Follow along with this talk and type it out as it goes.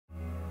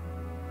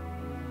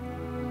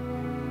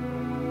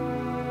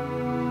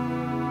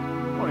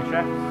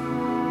chefs.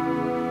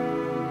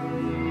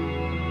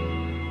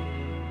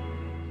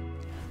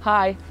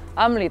 Hi,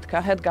 I'm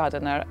Litka, head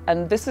gardener,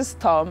 and this is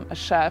Tom, a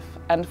chef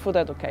and food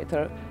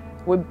educator.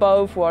 We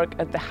both work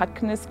at the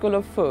Hackney School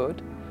of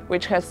Food,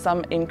 which has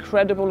some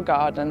incredible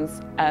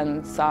gardens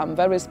and some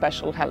very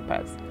special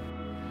helpers.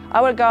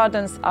 Our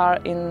gardens are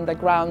in the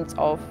grounds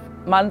of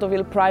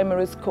Mandeville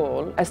Primary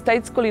School, a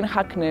state school in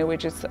Hackney,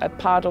 which is a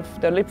part of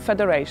the LIP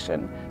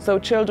Federation, so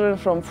children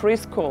from 3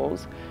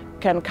 schools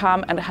can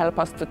come and help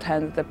us to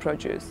tend the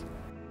produce.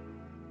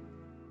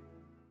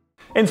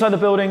 Inside the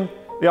building,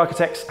 the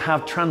architects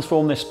have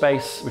transformed this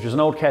space, which is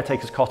an old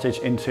caretaker's cottage,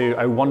 into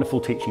a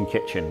wonderful teaching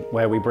kitchen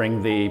where we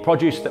bring the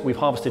produce that we've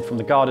harvested from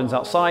the gardens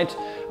outside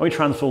and we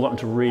transform that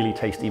into really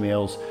tasty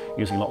meals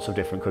using lots of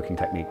different cooking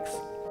techniques.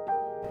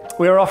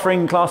 We are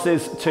offering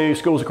classes to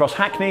schools across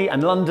Hackney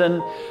and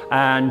London,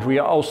 and we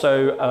are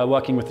also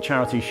working with the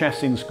charity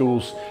Chefs in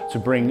Schools to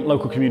bring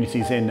local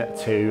communities in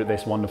to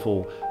this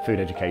wonderful food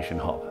education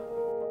hub.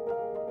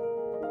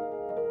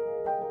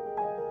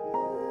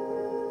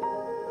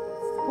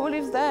 Who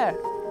lives there?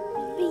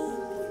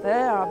 Bees.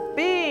 There are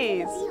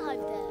bees. Beehive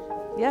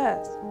there.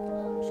 Yes.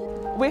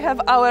 We have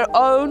our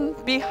own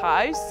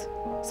beehives,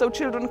 so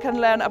children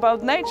can learn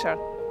about nature.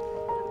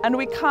 And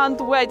we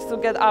can't wait to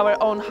get our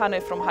own honey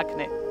from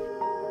Hackney.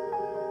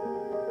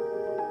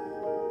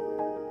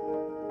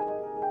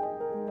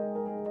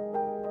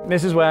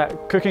 This is where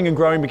cooking and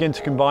growing begin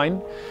to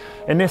combine.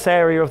 In this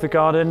area of the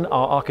garden,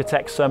 our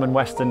architect Surman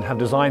Weston have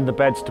designed the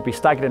beds to be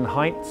staggered in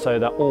height so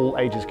that all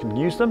ages can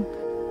use them.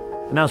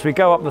 And as we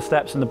go up the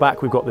steps in the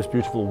back, we've got this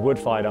beautiful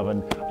wood-fired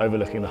oven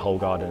overlooking the whole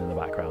garden in the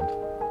background.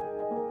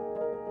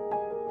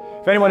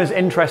 If anyone is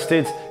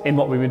interested in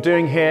what we've been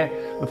doing here,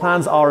 the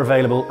plans are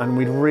available, and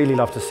we'd really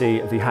love to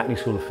see the Hackney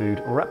School of Food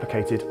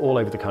replicated all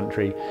over the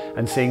country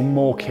and seeing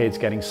more kids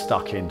getting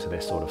stuck into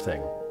this sort of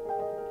thing.